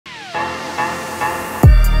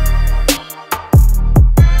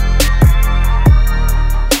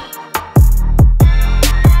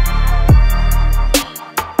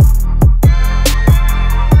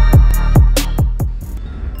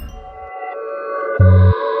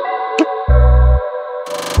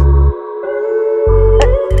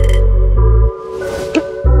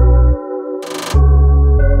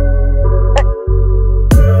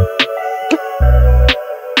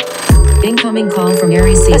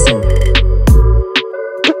Listen.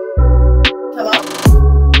 Hello?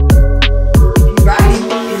 Right? It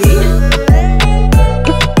is.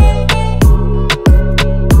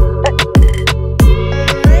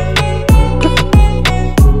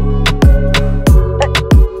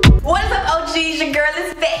 What is up, OGs? Your girl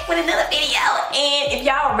is back with another video. And if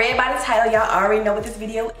y'all read by the title, y'all already know what this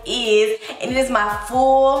video is. And it is my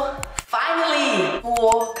finally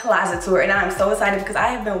full closet tour, and I'm so excited because I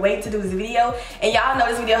have been waiting to do this video, and y'all know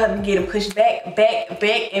this video has been getting pushed back again,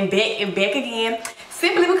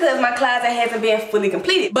 simply because my closet hasn't been fully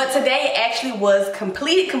completed. But today actually was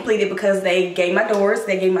completed because they gave my doors.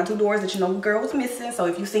 They gave my 2 doors that you know the girl was missing. So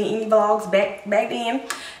if you've seen any vlogs back then,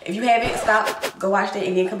 if you haven't, stop, go watch that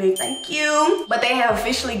and then come back. Thank you. But they have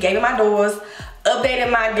officially gave me my doors, updated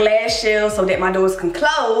my glass shelves so that my doors can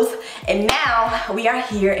close, and now we are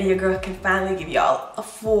here and your girl can finally give y'all a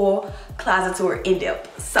full closet tour in depth.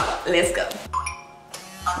 So let's go.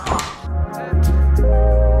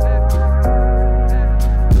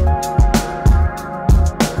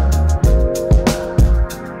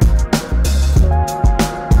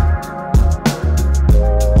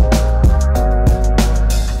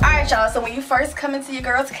 So when you first come into your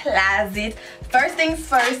girl's closet, first things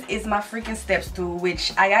first is my freaking step stool,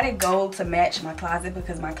 which I got it gold to match my closet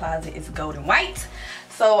because my closet is gold and white.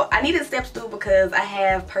 So I need a step stool because I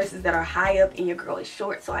have purses that are high up and your girl is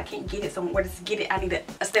short, so I can't get it. So where to get it, I need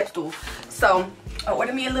a step stool. So I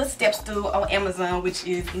ordered me a little step stool on Amazon, which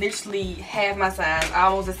is literally half my size,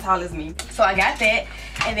 almost as tall as me. So I got that.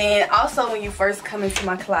 And then also when you first come into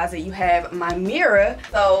my closet, you have my mirror.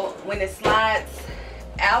 So when it slides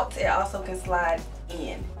out, it also can slide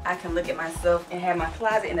in. I can look at myself and have my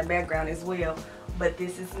closet in the background as well. But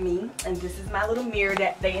this is me, and this is my little mirror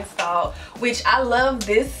that they installed, which I love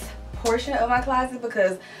this portion of my closet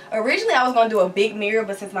because originally I was going to do a big mirror,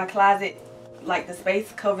 but since my closet, like the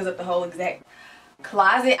space covers up the whole exact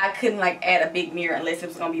closet, I couldn't like add a big mirror unless it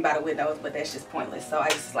was going to be by the windows, but that's just pointless. So I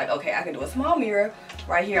just like, okay, I can do a small mirror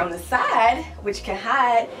right here on the side, which can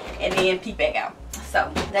hide and then peek back out. So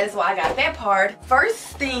that is why I got that part.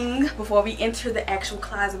 First thing, before we enter the actual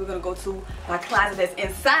closet, we're gonna go to my closet that's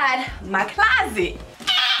inside my closet.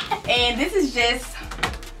 And this is just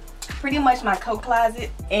pretty much my coat closet,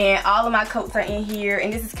 and all of my coats are in here,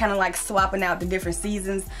 and this is kind of like swapping out the different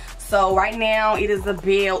seasons. So right now it is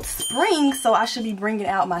about spring, so I should be bringing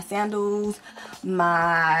out my sandals,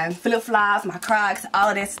 my flip-flops, my Crocs, all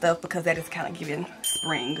of that stuff, because that is kind of giving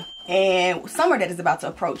spring and summer that is about to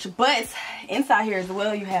approach. But inside here as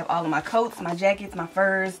well, you have all of my coats, my jackets, my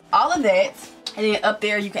furs, all of that. And then up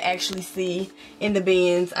there you can actually see in the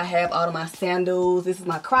bins I have all of my sandals. This is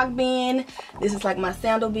my Croc bin. This is like my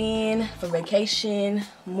sandal bin for vacation.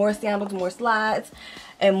 More sandals, more slides,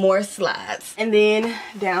 and more slides. And then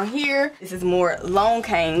down here, this is more long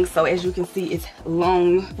canes. So as you can see, it's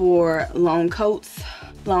long for long coats,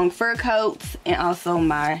 long fur coats, and also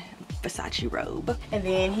my Versace robe. And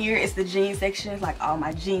then here is the jean section, like all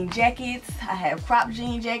my jean jackets. I have crop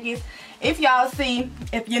jean jackets. If y'all see,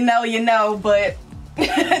 if you know, you know, but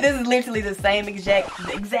this is literally the same exact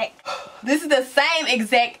this is the same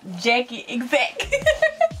exact jacket,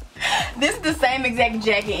 this is the same exact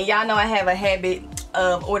jacket, and y'all know I have a habit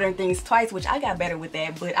of ordering things twice, which I got better with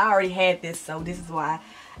that, but I already had this, so this is why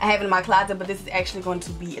I have it in my closet. But this is actually going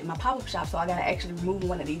to be in my pop-up shop, so I gotta actually remove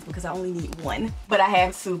one of these because I only need one, but I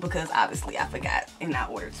have 2 because obviously I forgot and I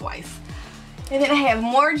ordered twice. And then I have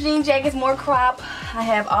more jean jackets, more crop. I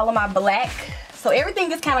have all of my black, so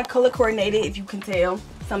everything is kind of color coordinated, if you can tell.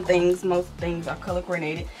 Some things, most things are color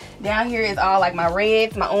coordinated. Down here is all like my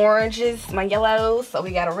reds, my oranges, my yellows. So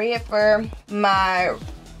we got a red fur, my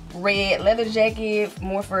red leather jacket,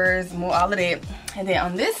 more furs, more all of that. And then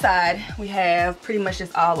on this side we have pretty much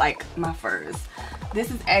just all like my furs. This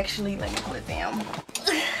is actually, let me put it down,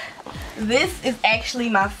 this is actually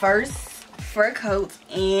my first fur coat,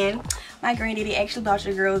 and my granddaddy actually bought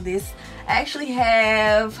your girl this. I actually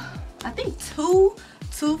have, I think two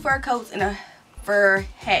fur coats and a fur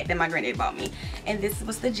hat that my granddaddy bought me, and this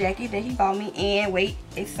was the jacket that he bought me. And wait,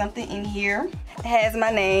 it's something in here. It has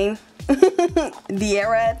my name,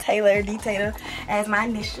 Deera Taylor, D Taylor, as my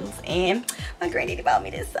initials, and my granddaddy bought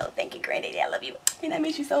me this, so thank you, granddaddy, I love you and I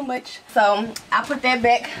miss you so much. So I put that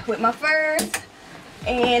back with my furs,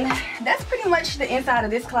 and that's pretty much the inside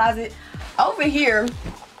of this closet. Over here,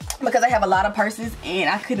 because I have a lot of purses and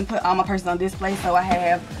I couldn't put all my purses on display, so I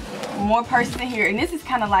have more purses in here, and this is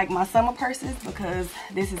kind of like my summer purses because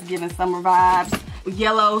this is giving summer vibes.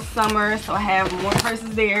 Yellow summer, so I have more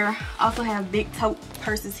purses there. Also have big tote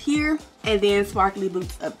purses here, and then sparkly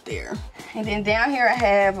boots up there. And then down here I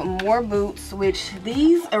have more boots, which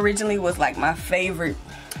these originally was like my favorite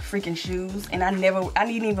freaking shoes, and I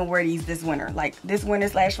didn't even wear these this winter. Like this winter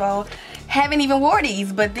 / fall, haven't even wore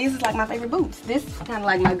these, but these is like my favorite boots. This is kind of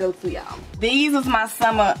like my go-to, y'all. These was my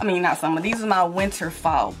these are my winter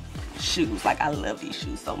fall shoes. Like I love these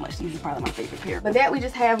shoes so much. These are probably my favorite pair. But that we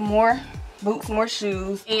just have more boots, more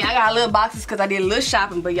shoes, and I got little boxes because I did a little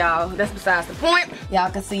shopping, but y'all, that's besides the point. Y'all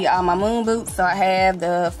can see all my moon boots. So I have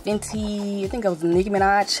the Fenty, I think it was Nicki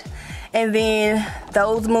Minaj, and then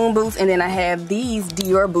those moon boots, and then I have these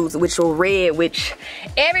Dior boots, which were red, which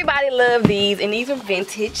everybody loved these, and these are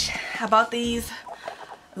vintage. I bought these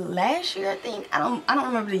last year, I think. I don't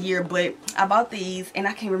remember the year, but I bought these, and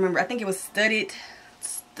I can't remember. I think it was studded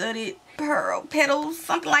pearl petals,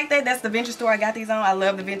 something like that. That's the vintage store I got these on. I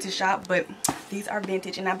love the vintage shop, but these are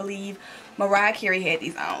vintage, and I believe Mariah Carey had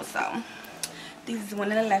these on, so these is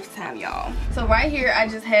one in a lifetime, y'all. So right here I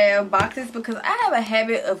just have boxes because I have a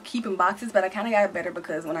habit of keeping boxes, but I kind of got better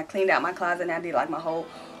because when I cleaned out my closet and I did like my whole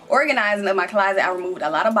organizing of my closet, I removed a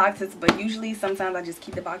lot of boxes, but usually sometimes I just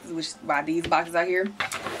keep the boxes, which is why these boxes are here.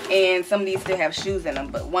 And some of these still have shoes in them,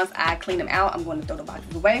 but once I clean them out, I'm going to throw the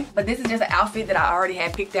boxes away. But this is just an outfit that I already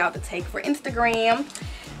had picked out to take for Instagram.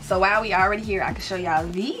 So while we already here, I can show y'all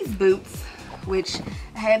these boots, which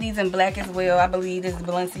I have these in black as well. I believe this is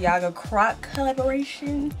Balenciaga Croc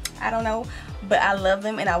collaboration. I don't know, but I love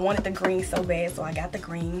them, and I wanted the green so bad, so I got the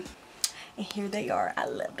green. And here they are. I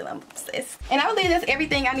love them. I'm obsessed. And I believe that's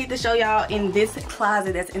everything I need to show y'all in this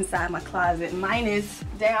closet that's inside my closet. Mine is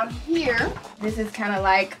down here. This is kind of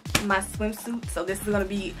like my swimsuit. So this is going to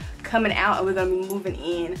be coming out, and we're going to be moving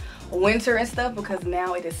in winter and stuff because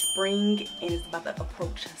now it is spring and it's about to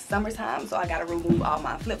approach summertime. So I got to remove all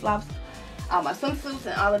my flip-flops, all my swimsuits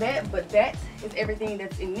and all of that. But that is everything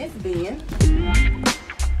that's in this bin.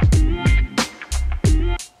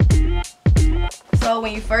 So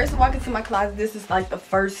when you first walk into my closet, this is like the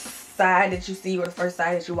first side that you see, or the first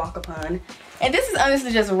side that you walk upon. And this is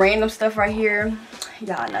honestly just random stuff right here.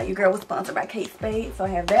 Y'all know your girl was sponsored by Kate Spade, so I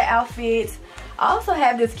have that outfit. I also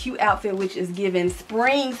have this cute outfit which is given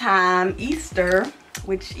springtime, Easter,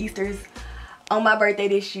 which Easter is on my birthday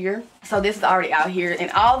this year. So this is already out here,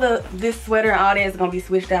 and all this sweater and all that is gonna be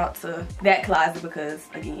switched out to that closet because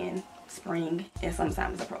again, spring and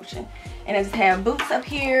summertime is approaching. And I just have boots up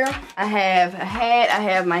here. I have a hat. I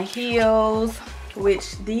have my heels,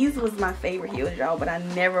 which these was my favorite heels, y'all, but I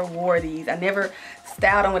never wore these. I never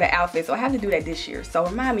styled them with an outfit, so I have to do that this year. So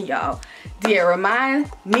remind me, y'all. Dear,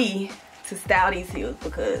 remind me to style these heels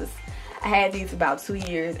because I had these about 2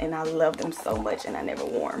 years and I loved them so much and I never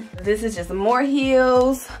wore them. This is just more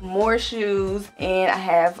heels, more shoes, and I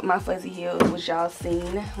have my fuzzy heels, which y'all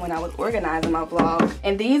seen when I was organizing my vlog.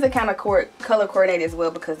 And these are kind of color coordinated as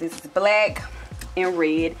well because this is black and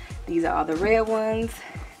red. These are all the red ones.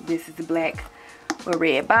 This is the black with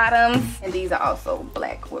red bottoms, and these are also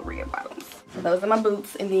black with red bottoms. So those are my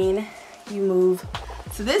boots, and then you move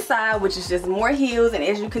to this side, which is just more heels. And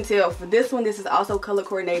as you can tell, for this one, this is also color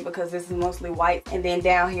coordinated because this is mostly white, and then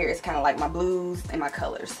down here is kind of like my blues and my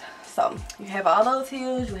colors. So you have all those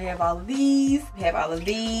heels, you have all of these, you have all of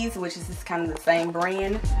these, which is just kind of the same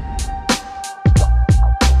brand.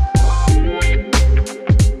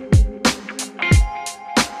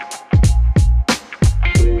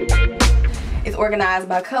 It's organized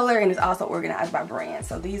by color and it's also organized by brand.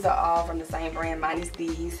 So these are all from the same brand minus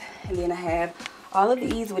these. And then I have all of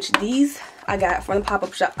these, which these I got from the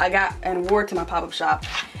pop-up shop. I got and wore to my pop-up shop.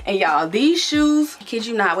 And y'all, these shoes, kid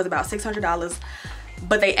you not, was about $600,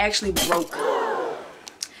 but they actually broke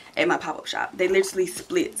at my pop-up shop. They literally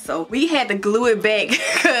split, so we had to glue it back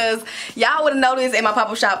because y'all would have noticed at my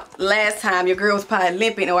pop-up shop last time your girl was probably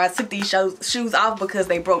limping, or I took these shoes off because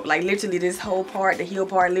they broke. Like literally this whole part, the heel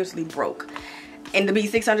part, literally broke. And to be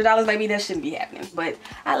 $600, baby, that shouldn't be happening. But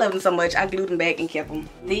I love them so much, I glued them back and kept them.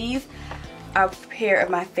 These are a pair of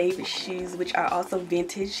my favorite shoes, which are also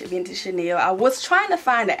vintage Chanel. I was trying to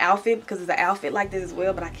find an outfit because it's an outfit like this as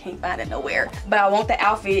well, but I can't find it nowhere. But I want the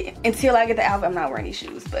outfit. Until I get the outfit, I'm not wearing these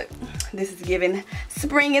shoes. But this is giving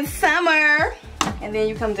spring and summer. And then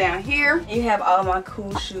you come down here, you have all my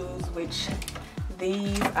cool shoes, which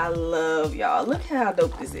these I love, y'all. Look how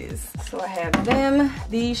dope this is. So I have them,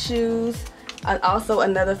 these shoes. Also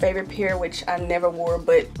another favorite pair, which I never wore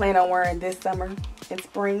but plan on wearing this summer in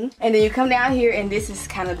spring. And then you come down here, and this is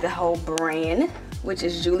kind of the whole brand, which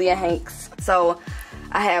is Julia Hanks. So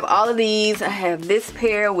I have all of these. I have this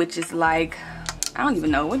pair, which is like, I don't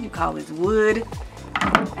even know what you call this, wood.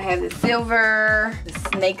 I I have the silver, the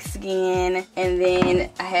snake skin, and then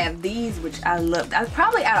I have these, which I love.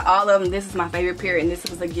 Probably out of all of them, this is my favorite pair, and this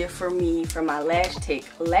was a gift for me from my lash tech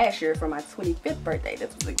last year for my 25th birthday.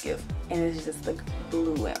 This was a gift, and it's just the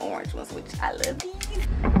blue and orange ones, which I love these.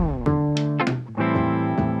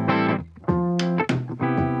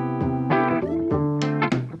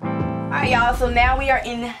 Y'all, so now we are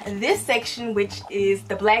in this section, which is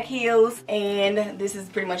the black heels, and this is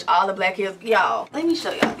pretty much all the black heels. Y'all, let me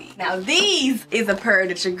show y'all these. Now these is a pair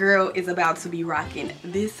that your girl is about to be rocking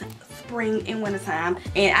this spring and winter time,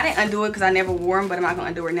 and I didn't undo it because I never wore them, but I'm not gonna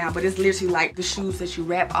undo it now. But it's literally like the shoes that you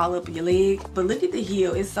wrap all up your leg, but look at the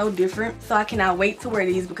heel, it's so different. So I cannot wait to wear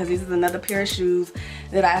these because this is another pair of shoes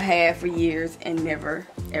that I've had for years and never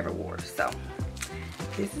ever wore. So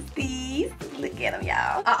this is these. Look at them,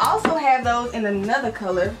 y'all. I also have those in another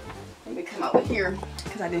color. Let me come over here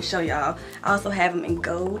because I didn't show y'all. I also have them in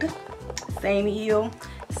gold. Same heel,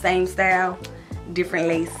 same style, different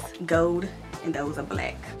lace, gold, and those are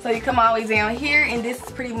black. So you come all the way down here, and this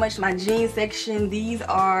is pretty much my jean section. These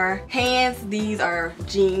are pants. These are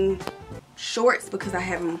jean shorts because I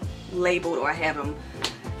have them labeled, or I have them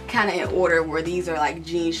kind of in order where these are like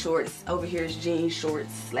jean shorts. Over here is jean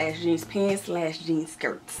shorts slash jeans pants slash jean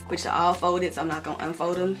skirts, which are all folded, so I'm not gonna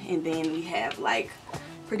unfold them. And then we have like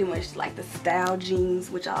pretty much like the style jeans,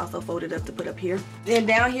 which I also folded up to put up here. Then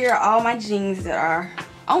down here are all my jeans that are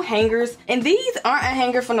on hangers, and these aren't a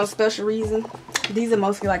hanger for no special reason. These are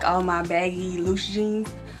mostly like all my baggy loose jeans,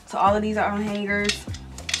 so all of these are on hangers.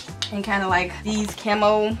 And kind of like these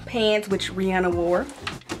camo pants, which Rihanna wore.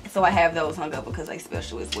 So I have those hung up because they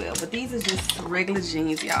special as well. But these are just regular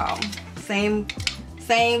jeans, y'all. Same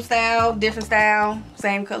style, different style.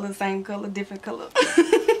 Same color, different color.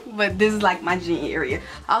 But this is like my jean area.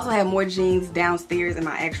 I also have more jeans downstairs in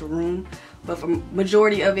my actual room. But for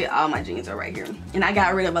majority of it, all my jeans are right here. And I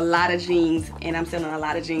got rid of a lot of jeans, and I'm selling a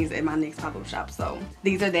lot of jeans at my next pop-up shop. So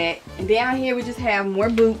these are that. And down here we just have more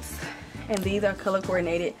boots. And these are color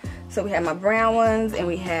coordinated. So we have my brown ones, and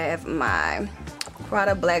we have my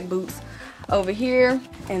Prada black boots over here,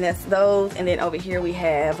 and that's those. And then over here we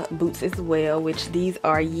have boots as well, which these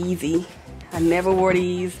are Yeezy. I never wore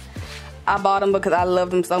these. I bought them because I love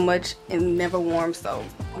them so much and never wore them, so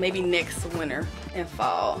maybe next winter and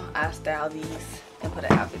fall I'll style these and put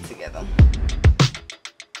an outfit together.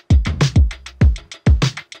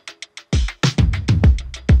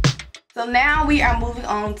 So now we are moving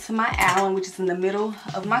on to my Allen, which is in the middle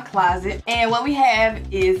of my closet. And what we have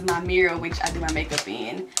is my mirror, which I do my makeup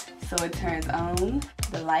in. So it turns on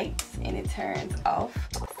the lights and it turns off.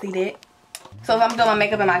 See that? So if I'm doing my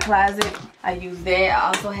makeup in my closet, I use that. I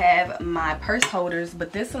also have my purse holders,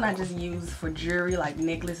 but this one I just use for jewelry, like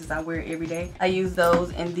necklaces I wear every day. I use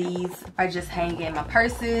those, and these are just hanging in my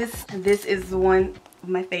purses. And this is one of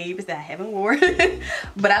my favorites that I haven't worn,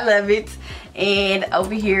 but I love it. And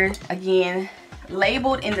over here, again,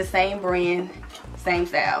 labeled in the same brand, same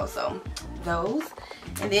style, so those.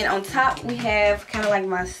 And then on top, we have kind of like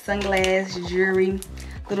my sunglass jewelry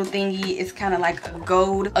little thingy. It's kind of like a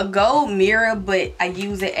gold mirror, but I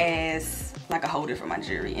use it as like a holder for my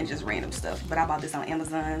jewelry and just random stuff. But I bought this on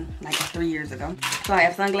Amazon like 3 years ago. So I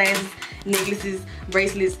have sunglasses, necklaces,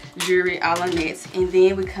 bracelets, jewelry, all on that. And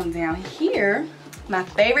then we come down here, my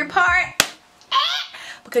favorite part,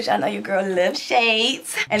 because y'all know your girl loves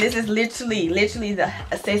shades. And this is literally the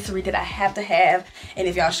accessory that I have to have. And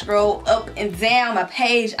if y'all scroll up and down my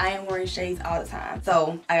page, I am wearing shades all the time.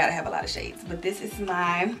 So I gotta have a lot of shades. But this is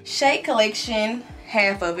my shade collection.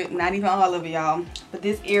 Half of it, not even all of it, y'all. But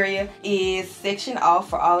this area is sectioned off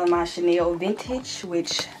for all of my Chanel vintage,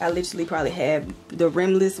 which I literally probably have the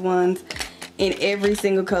rimless ones in every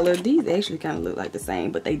single color. These actually kind of look like the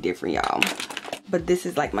same, but they different, y'all. But this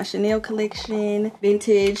is like my Chanel collection,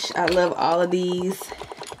 vintage. I love all of these.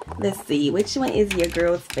 Let's see, which one is your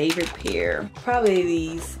girl's favorite pair? Probably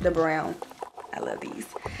these, the brown. I love these.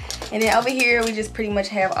 And then over here, we just pretty much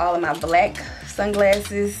have all of my black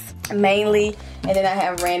sunglasses mainly. And then I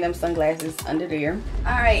have random sunglasses under there.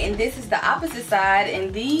 All right, and this is the opposite side.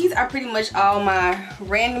 And these are pretty much all my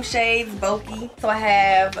random shades, bulky. So I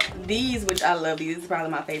have these, which I love these. This is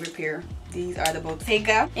probably my favorite pair. These are the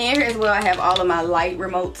Bottega. And here as well, I have all of my light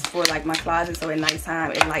remotes for like my closet, so at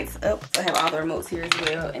nighttime it lights up. So I have all the remotes here as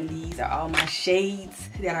well. And these are all my shades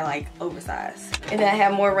that are like oversized. And then I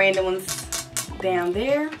have more random ones down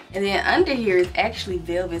there. And then under here is actually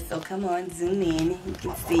velvet, so come on, zoom in, you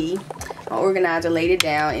can see. my organizer laid it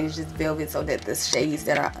down, and it's just velvet so that the shades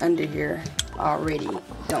that are under here already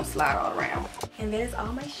don't slide all around. And there's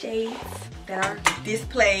all my shades that are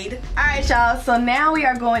displayed. All right, y'all, so now we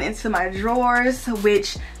are going into my drawers,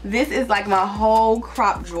 which this is like my whole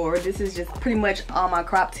crop drawer. This is just pretty much all my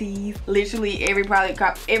crop tees. Literally every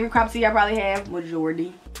crop tee I probably have,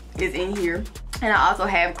 majority is in here. And I also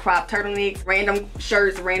have crop turtlenecks, random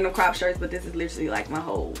shirts, random crop shirts, but this is literally like my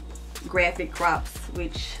whole graphic crops,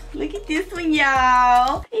 which look at this one,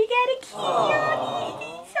 y'all. You got it cute.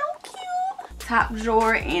 Aww. So cute. Top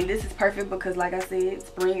drawer, and this is perfect because like I said,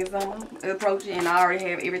 spring is approaching, and I already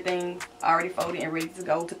have everything already folded and ready to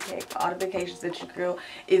go to pack for all the vacations that your girl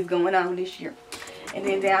is going on this year. And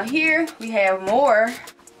then down here we have more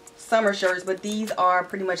summer shirts, but these are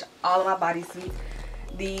pretty much all of my bodysuits.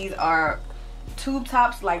 These are tube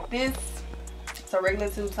tops like this, so regular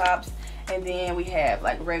tube tops, and then we have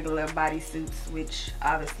like regular bodysuits, which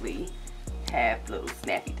obviously have little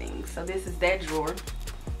snappy things. So this is that drawer.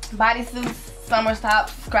 Bodysuits, summer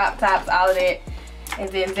tops, crop tops, all of that. And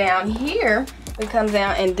then down here it comes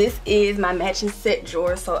down, and this is my matching set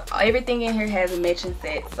drawer. So everything in here has a matching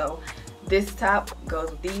set. So this top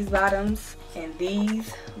goes with these bottoms, and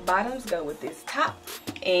these bottoms go with this top,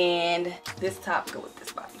 and this top go with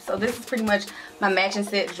this bottom. So this is pretty much my matching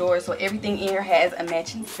set drawer. So everything in here has a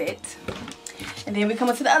matching set. And then we come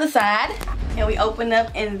up to the other side and we open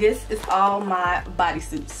up, and this is all my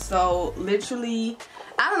bodysuits. So literally,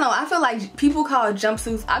 I don't know, I feel like people call it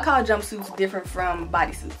jumpsuits. I call jumpsuits different from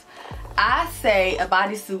bodysuits. I say a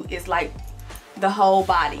bodysuit is like the whole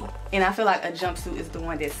body, and I feel like a jumpsuit is the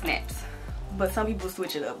one that snaps. But some people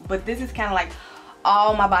switch it up. But this is kind of like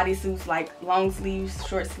all my bodysuits, like long sleeves,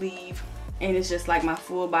 short sleeve, and it's just like my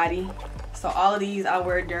full body. So all of these I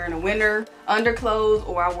wear during the winter underclothes,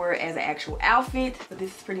 or I wear it as an actual outfit. But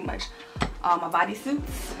this is pretty much all my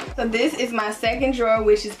bodysuits. So this is my second drawer,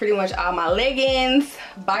 which is pretty much all my leggings,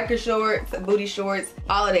 biker shorts, booty shorts,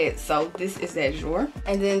 all of that. So this is that drawer.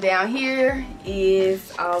 And then down here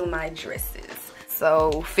is all my dresses.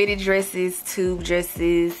 So fitted dresses, tube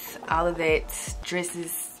dresses, all of that,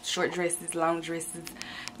 dresses, short dresses, long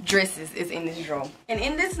dresses, is in this drawer. And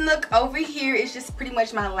in this nook over here is just pretty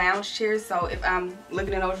much my lounge chair. So if I'm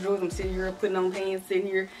looking at those drawers, I'm sitting here putting on pants, sitting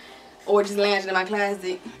here, or just lounging in my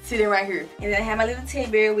closet, sitting right here. And then I have my little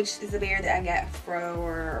teddy bear, which is a bear that I got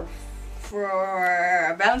for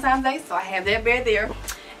Valentine's Day. So I have that bear there.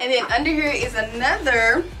 And then under here is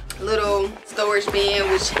another little storage bin,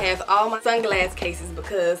 which has all my sunglass cases,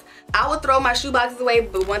 because I would throw my shoe boxes away,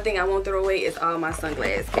 but one thing I won't throw away is all my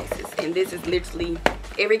sunglass cases. And this is literally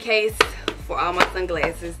every case for all my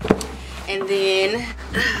sunglasses. And then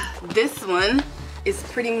this one is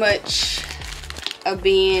pretty much a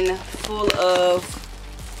bin full of,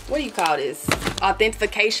 what do you call this,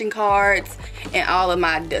 authentication cards and all of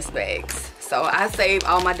my dust bags. So I save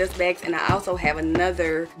all my dust bags, and I also have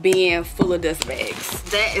another bin full of dust bags.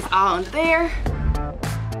 That is all under there.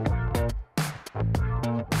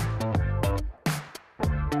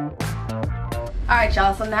 Alright,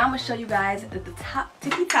 y'all, so now I'm gonna show you guys the top,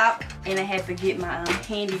 tippy top, and I had to get my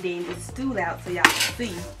handy dandy stool out so y'all can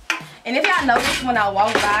see. And if y'all notice, when I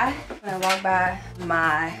walk by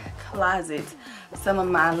my closet, some of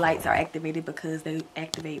my lights are activated because they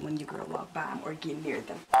activate when your girl walk by or get near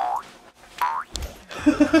them.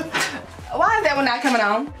 Why is that one not coming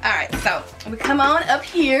on? Alright, so we come on up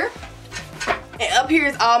here, and up here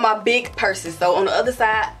is all my big purses. So on the other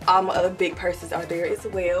side, all my other big purses are there as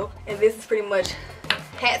well. And this is pretty much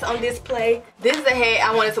hats on display. This is a hat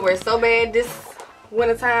I wanted to wear so bad this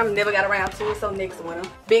winter time, never got around to it, so next winter.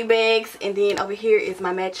 Big bags. And then over here is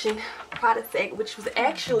my matching product set, which was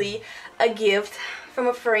actually a gift from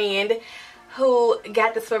a friend who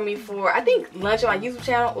got this for me for, I think, lunch on my YouTube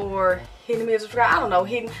channel or hitting me to subscribe. I don't know. I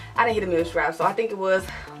didn't hit me to subscribe, so I think it was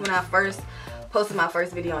when I first posted my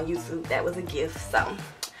first video on YouTube. That was a gift. So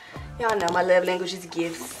y'all know my love language is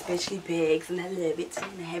gifts, especially bags, and I love it.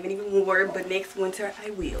 And I haven't even worn, but next winter I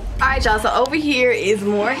will. Alright, y'all, so over here is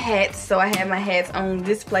more hats. So I have my hats on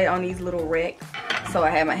display on these little racks. So I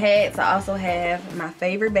have my hats. I also have my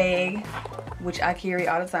favorite bag, which I carry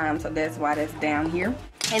all the time, so that's why that's down here.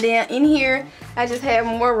 And then in here, I just have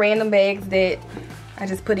more random bags that I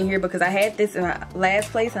just put in here because I had this in my last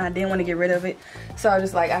place and I didn't want to get rid of it. So I was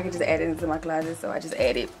just like, I could just add it into my closet, so I just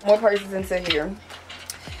added more purses into here.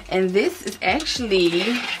 And this is actually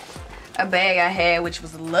a bag I had, which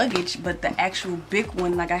was luggage, but the actual big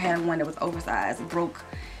one, like I had one that was oversized, broke.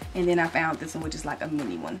 And then I found this one, which is like a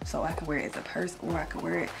mini one. So I could wear it as a purse, or I could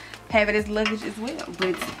wear it, have it as luggage as well.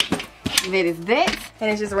 But that is that. And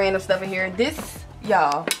it's just random stuff in here. This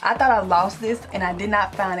Y'all, I thought I lost this and I did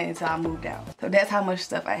not find it until I moved out. So that's how much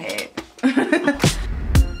stuff I had.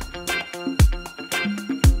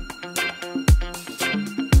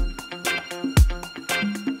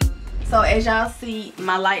 So as y'all see,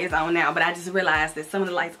 my light is on now, but I just realized that some of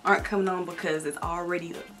the lights aren't coming on because it's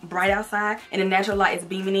already bright outside and the natural light is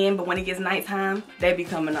beaming in, but when it gets nighttime, they be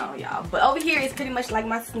coming on, y'all. But over here is pretty much like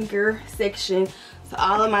my sneaker section. So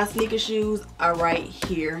all of my sneaker shoes are right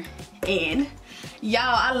here. And y'all,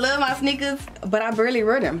 I love my sneakers, but I barely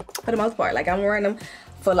wear them for the most part. Like, I'm wearing them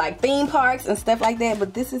for like theme parks and stuff like that,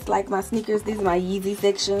 but this is like my sneakers. These are my Yeezy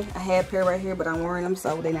section. I had a pair right here, but I'm wearing them,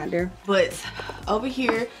 so they're not there. But over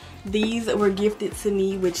here, these were gifted to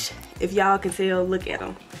me, which if y'all can tell, look at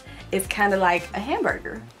them. It's kind of like a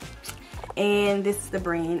hamburger. And this is the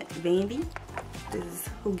brand Vandy. This is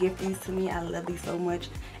who gifted these to me. I love these so much.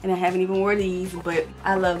 And I haven't even worn these, but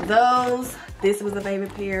I love those. This was a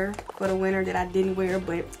favorite pair for the winter that I didn't wear,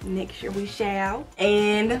 but next year we shall.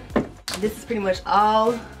 And this is pretty much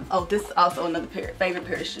all. Oh, this is also another favorite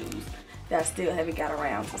pair of shoes that I still haven't got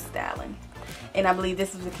around to styling. And I believe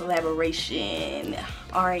this was a collaboration,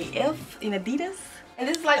 RAF in Adidas. And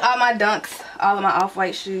this is like all my Dunks, all of my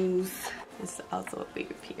off-white shoes. This is also a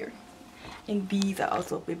favorite pair. And these are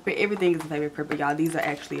also a favorite pair. Everything is a favorite pair, but y'all, these are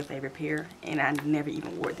actually a favorite pair. And I never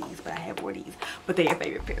even wore these, but I have wore these. But they're a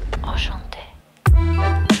favorite pair. Enchanté.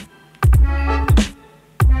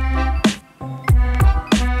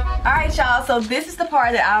 Alright y'all, so this is the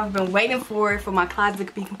part that I've been waiting for my closet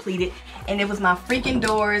to be completed, and it was my freaking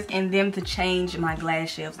doors and them to change my glass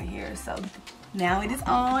shelves in here. So now it is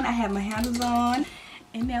on. I have my handles on,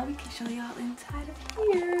 and now we can show y'all inside of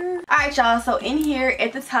here. Alright y'all, so in here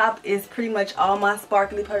at the top is pretty much all my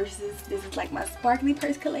sparkly purses. This is like my sparkly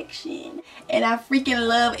purse collection, and I freaking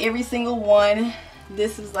love every single one.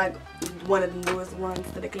 This is like one of the newest ones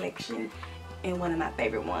to the collection, and one of my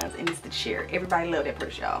favorite ones, and it's the chair. Everybody love that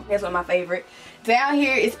purse, y'all. That's one of my favorite. Down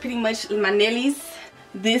here is pretty much my Nellies.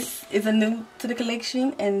 This is a new to the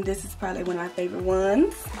collection, and this is probably one of my favorite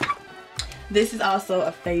ones. This is also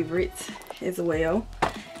a favorite as well.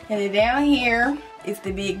 And then down here is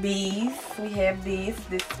the Big B's. We have this.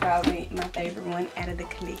 This is probably my favorite one out of the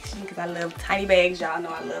collection because I love tiny bags. Y'all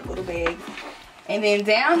know I love little bags. And then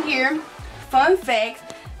down here, fun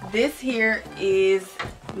fact, this here is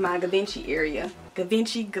my Gavinci area.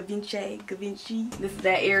 Gavinci. This is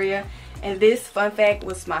that area. And this, fun fact,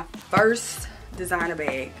 was my first designer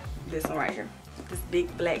bag. This one right here. This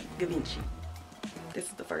big black Gavinci. This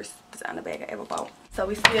is the first designer bag I ever bought. So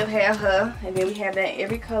we still have her. And then we have that in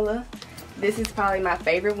every color. This is probably my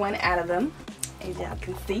favorite one out of them, as y'all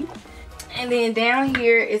can see. And then down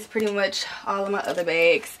here is pretty much all of my other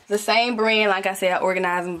bags. The same brand. Like I said, I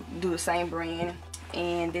organize them, do the same brand.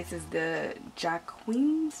 And this is the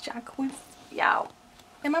Jacquees, y'all,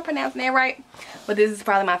 am I pronouncing that right? But this is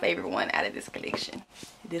probably my favorite one out of this collection,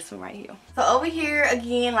 this one right here. So over here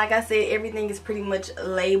again, like I said, everything is pretty much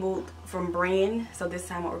labeled from brand. So this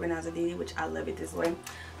time I organizer did it, which I love it this way.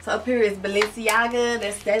 So up here is Balenciaga,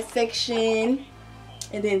 that's that section.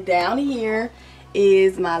 And then down here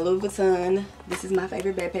is my Louis Vuitton. This is my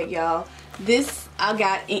favorite backpack, y'all. This I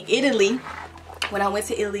got in Italy when I went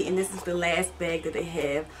to Italy, and this is the last bag that they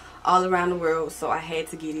have all around the world, so I had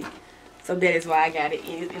to get it. So that is why I got it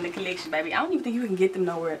in the collection, baby. I don't even think you can get them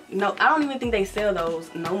nowhere. No, I don't even think they sell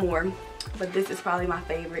those no more. But this is probably my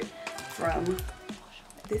favorite from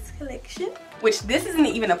this collection. Which, this isn't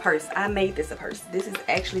even a purse. I made this a purse. This is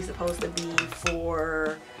actually supposed to be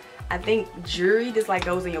for, I think, jewelry. This like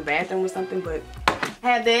goes in your bathroom or something, but I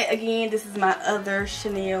have that. Again, this is my other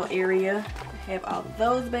Chanel area. Have all of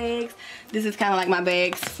those bags. This is kind of like my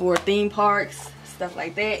bags for theme parks, stuff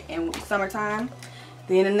like that, and summertime.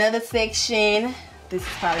 Then another section. This is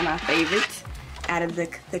probably my favorite out of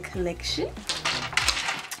the collection.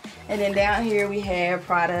 And then down here we have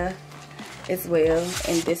Prada as well,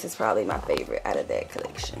 and this is probably my favorite out of that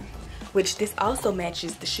collection. Which this also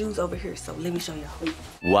matches the shoes over here, so let me show y'all.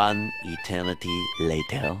 One eternity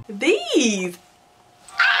later. These!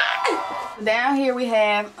 Down here we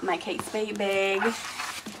have my Kate Spade bag.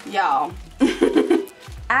 Y'all,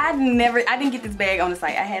 I didn't get this bag on the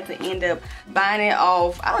site. I had to end up buying it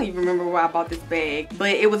off. I don't even remember where I bought this bag, but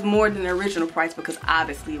it was more than the original price because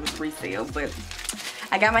obviously it was resale, but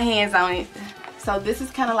I got my hands on it. So this is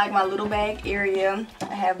kind of like my little bag area.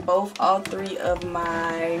 I have all three of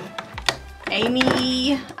my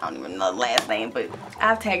Amy, I don't even know the last name, but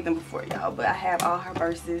I've tagged them before, y'all, but I have all her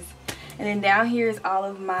purses. And then down here is all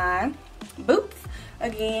of my boots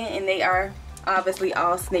again, and they are obviously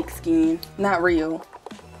all snake skin, not real,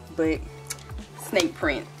 but snake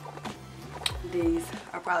print. These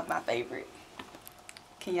are probably my favorite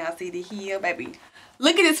Can y'all see the heel, baby?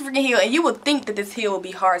 Look at this freaking heel, and you would think that this heel would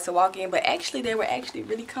be hard to walk in, but actually they were actually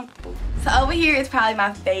really comfortable. So over here is probably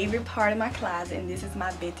my favorite part of my closet, and this is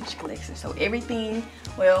my vintage collection. So everything,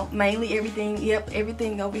 well, mainly everything, yep,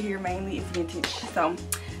 everything over here mainly is vintage. So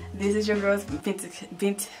this is your girl's vintage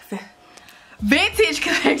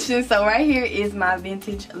collection. So right here is my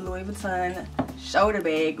vintage Louis Vuitton shoulder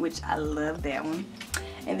bag, which I love that one.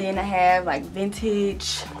 And then I have like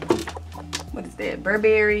vintage, what is that,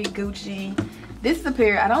 Burberry, Gucci. This is a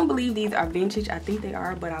pair, I don't believe these are vintage. I think they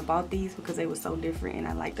are, but I bought these because they were so different and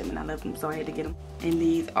I like them and I love them, so I had to get them. And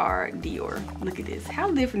these are Dior. Look at this.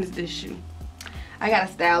 How different is this shoe? I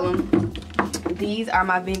gotta style them. These are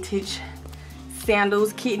my vintage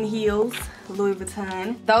sandals, kitten heels, Louis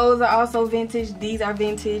Vuitton. Those are also vintage. These are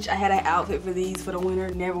vintage. I had an outfit for these for the winter,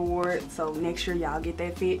 never wore it, so make sure y'all get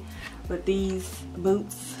that fit. But these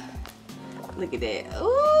boots, look at that.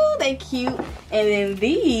 Ooh, they cute. And then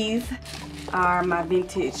these are my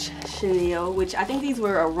vintage Chanel, which I think these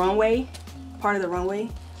were a runway, part of the runway.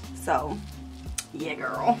 So yeah,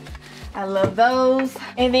 girl, I love those.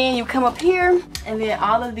 And then you come up here, and then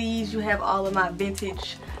all of these, you have all of my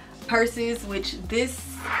vintage purses, which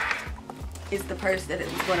this is the purse that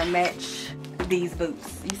is going to match these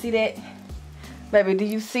boots. You see that, baby? Do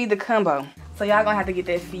you see the combo? So y'all gonna have to get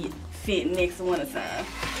that fit next winter time.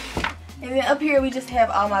 And then up here we just have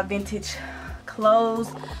all my vintage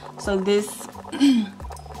clothes. So this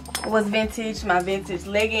was vintage, my vintage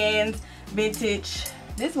leggings, vintage.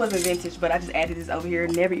 This wasn't vintage, but I just added this over here,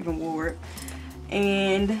 never even wore it.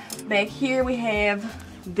 And back here we have,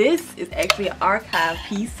 this is actually an archive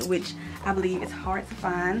piece, which I believe is hard to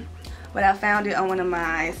find, but I found it on one of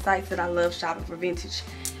my sites that I love shopping for vintage.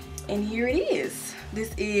 And here it is.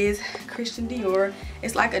 This is Christian Dior.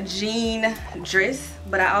 It's like a jean dress,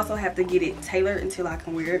 but I also have to get it tailored until I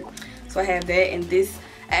can wear it. So I have that, and this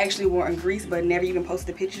I actually wore in Greece, but never even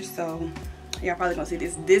posted a picture, so y'all probably gonna see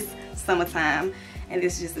this summertime. And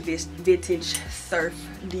this is just a vintage surf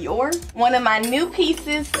Dior. One of my new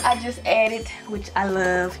pieces I just added, which I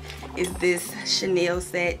love, is this Chanel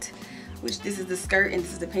set, which this is the skirt and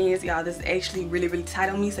this is the pants. Y'all, this is actually really, really tight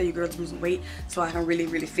on me, so your girl's losing weight, so I can really,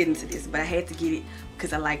 really fit into this. But I had to get it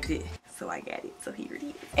because I liked it, so I got it. So here it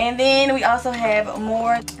is. And then we also have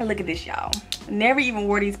more. Look at this, y'all. Never even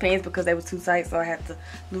wore these pants because they were too tight, so I had to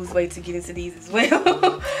lose weight to get into these as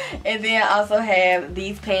well. And then I also have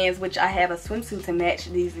these pants, which I have a swimsuit to match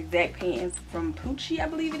these exact pants from Pucci, I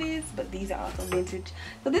believe it is. But these are also vintage.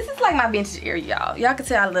 So this is like my vintage area, y'all. Y'all can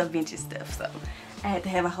tell I love vintage stuff, so I had to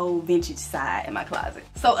have a whole vintage side in my closet.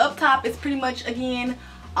 So up top is pretty much, again,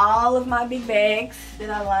 all of my big bags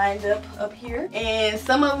that I lined up here. And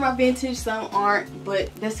some of them are vintage, some aren't,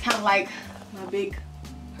 but that's kind of like my big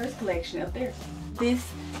purse collection up there. This,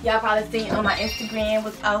 y'all probably seen on my Instagram,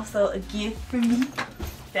 was also a gift for me.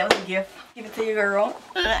 That was a gift. Give it to your girl.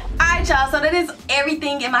 Alright, y'all, so that is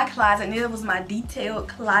everything in my closet, and this was my detailed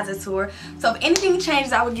closet tour. So if anything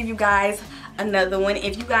changes, I will give you guys another one.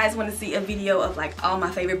 If you guys want to see a video of like all my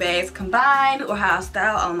favorite bags combined, or how I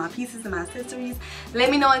style all my pieces and my accessories, let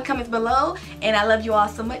me know in the comments below. And I love you all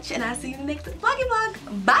so much, and I'll see you in the next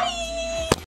vlog. Bye!